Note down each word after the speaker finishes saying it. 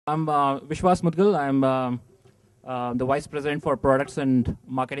I'm Vishwas Mudgal. I'm the Vice President for Products and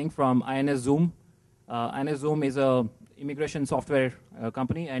Marketing from INS Zoom. INS Zoom is a immigration software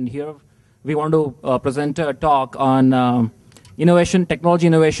company, and here we want to present a talk on innovation, technology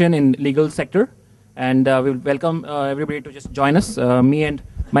innovation in legal sector. And we welcome everybody to just join us. Me and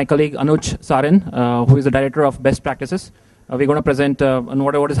my colleague Anuj Sarin, who is the Director of Best Practices. We're going to present on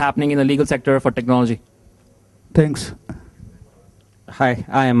what is happening in the legal sector for technology. Thanks. Hi,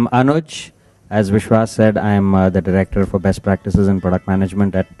 I am Anuj. As Vishwas said, I am the Director for Best Practices in Product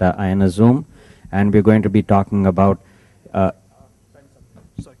Management at INS Zoom. And we're going to be talking about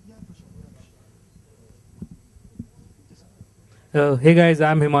Hey guys,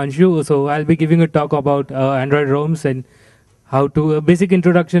 I'm Himanshu. So I'll be giving a talk about Android ROMs and how to basic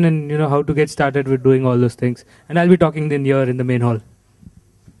introduction and how to get started with doing all those things. And I'll be talking then here in the main hall.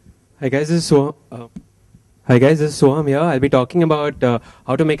 Hi guys, this is Soham here. I'll be talking about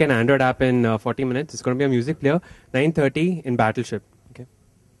how to make an Android app in 40 minutes. It's going to be a music player, 9:30 in Battleship. Okay.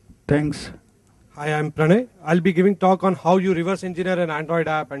 Thanks. Hi, I'm Pranay. I'll be giving talk on how you reverse engineer an Android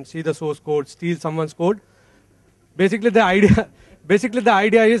app and see the source code, steal someone's code. Basically, the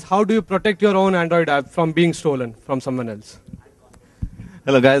idea is how do you protect your own Android app from being stolen from someone else.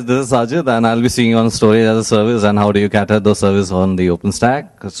 Hello guys, this is Sajid and I'll be seeing on storage as a service and how do you cater those services on the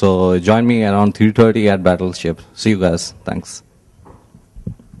OpenStack. So join me around 3:30 at Battleship. See you guys. Thanks.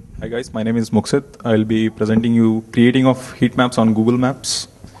 Hi guys, my name is Muksit. I'll be presenting you creating of heat maps on Google Maps.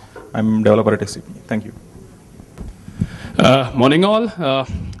 I'm developer at SAP. Thank you. Morning all.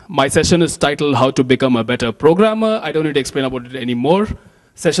 My session is titled How to Become a Better Programmer. I don't need to explain about it anymore.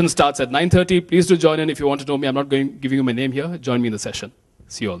 Session starts at 9:30. Please do join in if you want to know me. I'm not giving you my name here. Join me in the session.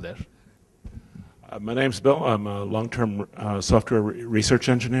 See you all there. My name's Bill. I'm a long-term software research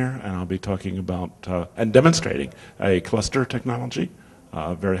engineer, and I'll be talking about and demonstrating a cluster technology,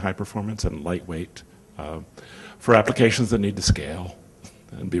 very high performance and lightweight, for applications that need to scale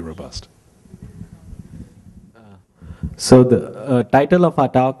and be robust. So the title of our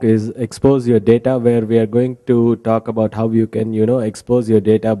talk is Expose Your Data, where we are going to talk about how you can, expose your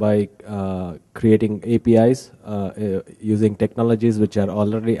data by creating APIs using technologies which are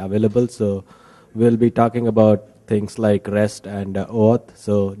already available. So we'll be talking about things like REST and OAuth.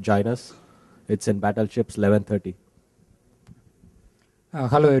 So join us. It's in Battleships 11:30.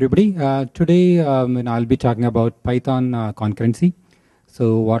 Hello everybody. Today I'll be talking about Python concurrency.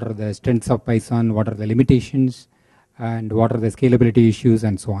 So what are the strengths of Python? What are the limitations? And what are the scalability issues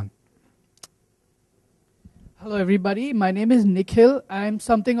and so on. Hello everybody, my name is Nikhil. I'm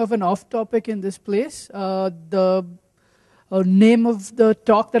something of an off-topic in this place. The name of the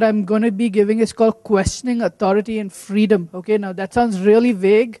talk that I'm going to be giving is called Questioning Authority and Freedom. Okay, now that sounds really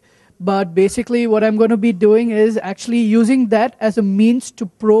vague, but basically what I'm going to be doing is actually using that as a means to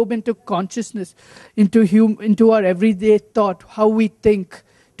probe into consciousness, into our everyday thought, how we think,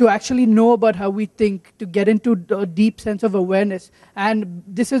 to actually know about how we think, to get into a deep sense of awareness. And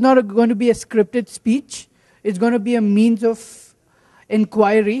this is not going to be a scripted speech. It's going to be a means of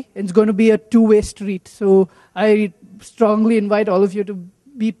inquiry. It's going to be a two-way street. So I strongly invite all of you to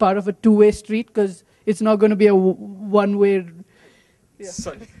be part of a two-way street because it's not going to be a one-way. Yeah.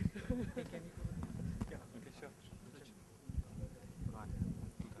 Sorry.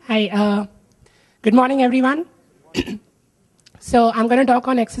 Hi, good morning everyone. So I'm going to talk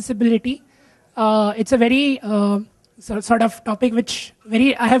on accessibility. It's a very sort of topic which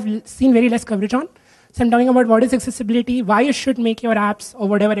I have seen very less coverage on. So I'm talking about what is accessibility, why you should make your apps or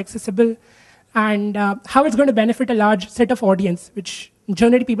whatever accessible, and how it's going to benefit a large set of audience, which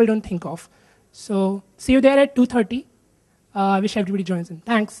generally people don't think of. So see you there at 2:30. I wish everybody joins in.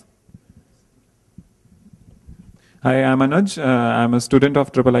 Thanks. Hi, I'm Anuj. I'm a student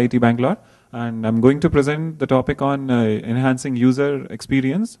of IIIT Bangalore. And I'm going to present the topic on enhancing user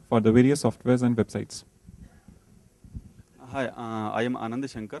experience for the various softwares and websites. Hi, I am Anand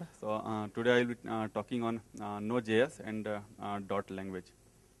Shankar. So today I will be talking on Node.js and Dot language.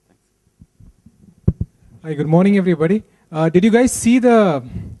 Thanks. Hi, good morning, everybody. Did you guys see the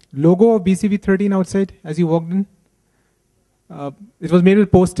logo of BCV13 outside as you walked in? It was made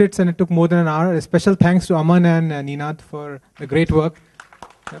with Post-its and it took more than an hour. A special thanks to Aman and Ninad for the great work.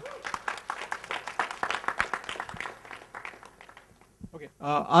 Yep.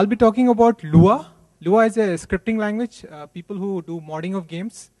 I'll be talking about Lua. Lua is a scripting language. People who do modding of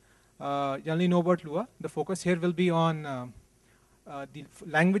games generally know about Lua. The focus here will be on the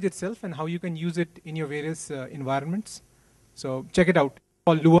language itself and how you can use it in your various environments. So check it out.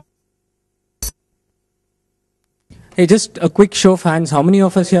 Called Lua. Hey, just a quick show of hands. How many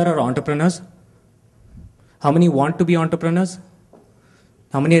of us here are entrepreneurs? How many want to be entrepreneurs?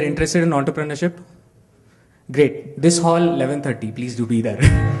 How many are interested in entrepreneurship? Great. This hall, 11:30. Please do be there.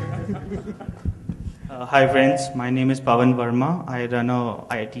 Hi friends, my name is Pawan Verma. I run a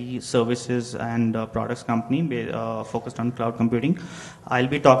IT services and products company focused on cloud computing. I'll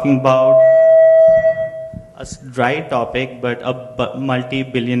be talking about a dry topic, but a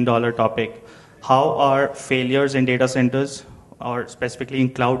multi-billion dollar topic. How are failures in data centers, or specifically in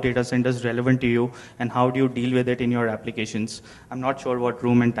cloud data centers, relevant to you, and how do you deal with it in your applications? I'm not sure what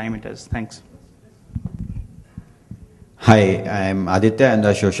room and time it is. Thanks. Hi, I'm Aditya. I'm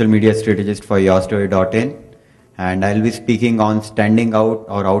the social media strategist for YourStory.in, and I'll be speaking on standing out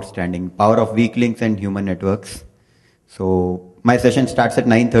or outstanding, power of weak links and human networks. So my session starts at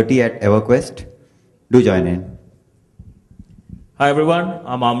 9:30 at EverQuest. Do join in. Hi everyone,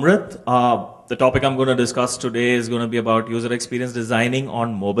 I'm Amrit. The topic I'm going to discuss today is going to be about user experience designing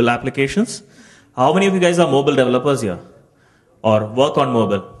on mobile applications. How many of you guys are mobile developers here? Or work on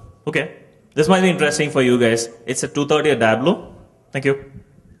mobile? Okay. This might be interesting for you guys. It's at 2:30 at Dablo. Thank you.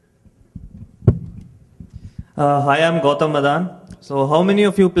 Hi, I'm Gautam Madan. So how many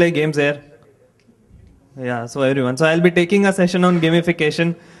of you play games here? Yeah, so everyone. So I'll be taking a session on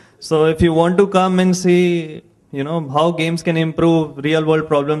gamification. So if you want to come and see, how games can improve real world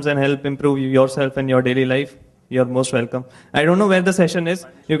problems and help improve yourself and your daily life, you're most welcome. I don't know where the session is.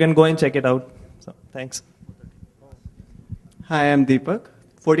 You can go and check it out. So thanks. Hi, I'm Deepak.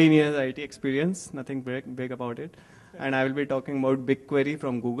 14 years IT experience, nothing big about it. And I will be talking about BigQuery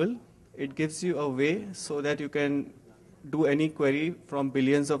from Google. It gives you a way so that you can do any query from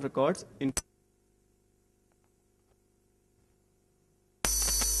billions of records.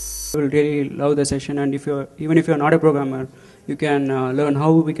 I will really love the session, and even if you're not a programmer, you can learn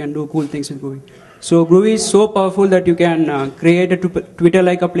how we can do cool things with Groovy. So Groovy is so powerful that you can create a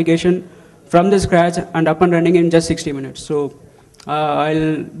Twitter-like application from the scratch and up and running in just 60 minutes. So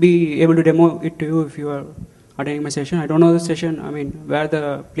I'll be able to demo it to you if you are attending my session. I don't know the session, where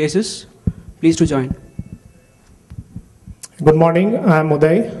the place is. Please to join. Good morning, I'm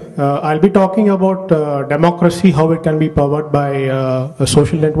Uday. I'll be talking about democracy, how it can be powered by a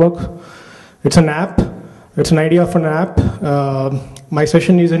social network. It's an app. It's an idea of an app. My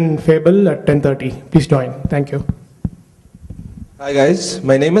session is in Fable at 10:30. Please join. Thank you. Hi guys,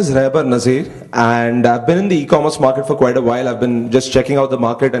 my name is Rehbar Nazir, and I've been in the e-commerce market for quite a while. I've been just checking out the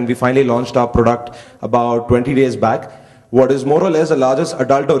market, and we finally launched our product about 20 days back. What is more or less the largest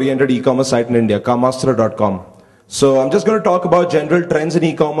adult-oriented e-commerce site in India, Kamastra.com. So I'm just going to talk about general trends in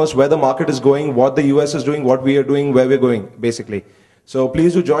e-commerce, where the market is going, what the US is doing, what we are doing, where we're going, basically. So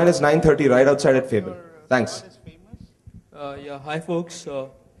please do join us 9:30 right outside at Fable. Thanks. Hi folks.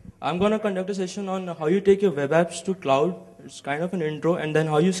 I'm going to conduct a session on how you take your web apps to cloud. It's kind of an intro, and then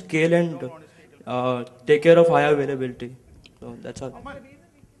how you scale and take care of high availability. So that's all.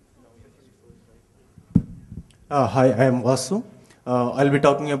 Hi, I am Vasu. I'll be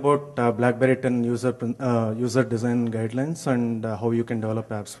talking about BlackBerry 10 user design guidelines and how you can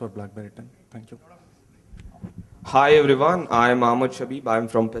develop apps for BlackBerry 10. Thank you. Hi everyone, I am Ahmad Shabib. I am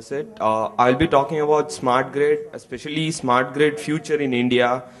from Pasit. I'll be talking about smart grid, especially smart grid future in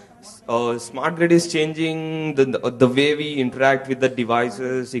India. Smart grid is changing the way we interact with the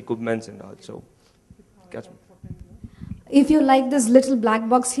devices, equipments, and all. So, catch me. If you like this little black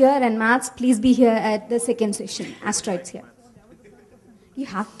box here and maths, please be here at the second session. Asteroids here. You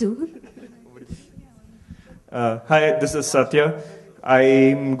have to. Hi, this is Satya.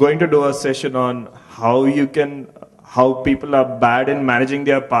 I'm going to do a session on how people are bad in managing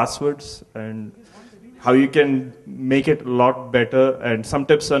their passwords and how you can make it a lot better, and some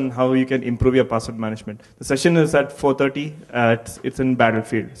tips on how you can improve your password management. The session is at 4:30. It's in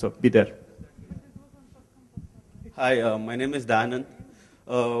Battlefield, so be there. Hi, my name is Danand.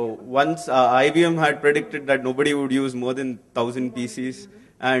 Once IBM had predicted that nobody would use more than 1,000 PCs,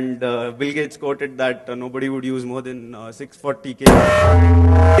 and Bill Gates quoted that nobody would use more than 640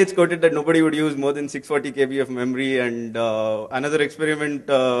 KB. Gates quoted that nobody would use more than 640 KB of memory, and another experiment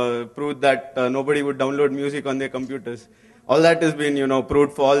proved that nobody would download music on their computers. All that has been,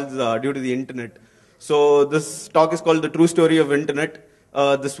 proved false due to the internet. So this talk is called The True Story of Internet.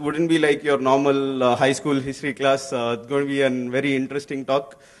 This wouldn't be like your normal high school history class. It's going to be a very interesting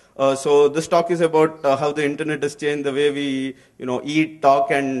talk. So this talk is about how the internet has changed the way we, eat,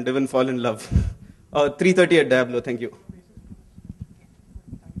 talk, and even fall in love. 3:30 at Diablo. Thank you.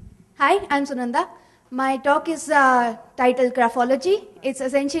 Hi, I'm Sunanda. My talk is titled Graphology. It's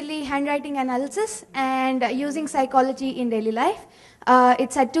essentially handwriting analysis and using psychology in daily life.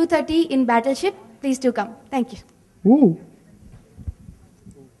 It's at 2:30 in Battleship. Please do come. Thank you. Ooh.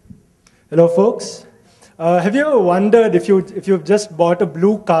 Hello, folks. Have you ever wondered if you've just bought a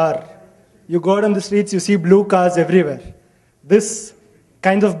blue car, you go out on the streets, you see blue cars everywhere. This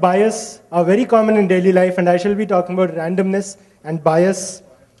kinds of bias are very common in daily life, and I shall be talking about randomness and bias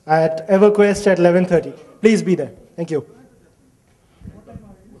at EverQuest at 11:30. Please be there. Thank you.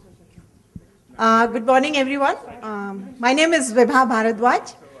 Good morning, everyone. My name is Vibha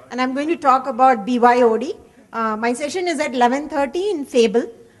Bharadwaj, and I'm going to talk about BYOD. My session is at 11:30 in Fable.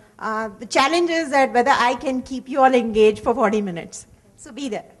 The challenge is that whether I can keep you all engaged for 40 minutes. So be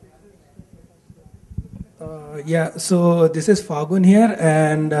there. Yeah, so this is Fagun here,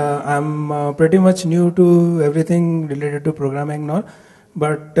 and I'm pretty much new to everything related to programming now.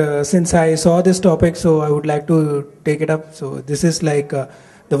 But since I saw this topic, so I would like to take it up. So this is like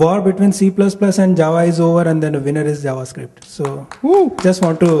the war between C++ and Java is over, and then the winner is JavaScript. So just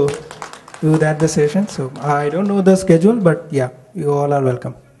want to do that this session. So I don't know the schedule, but yeah, you all are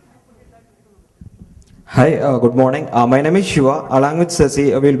welcome. Hi, good morning. My name is Shiva. Along with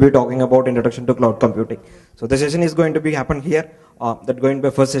Sasi, we'll be talking about introduction to cloud computing. So the session is going to be happen here. That's going to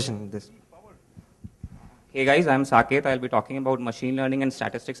be first session. This. Hey guys, I'm Saket. I'll be talking about machine learning and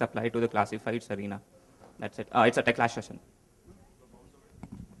statistics applied to the classifieds arena. That's it. It's a tech class session.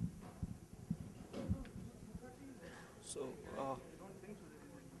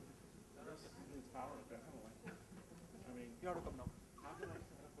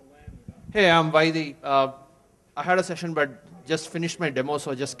 Hey, I'm Vaidi. I had a session but just finished my demo,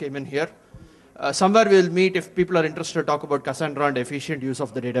 so I just came in here. Somewhere we'll meet if people are interested to talk about Cassandra and efficient use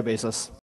of the databases.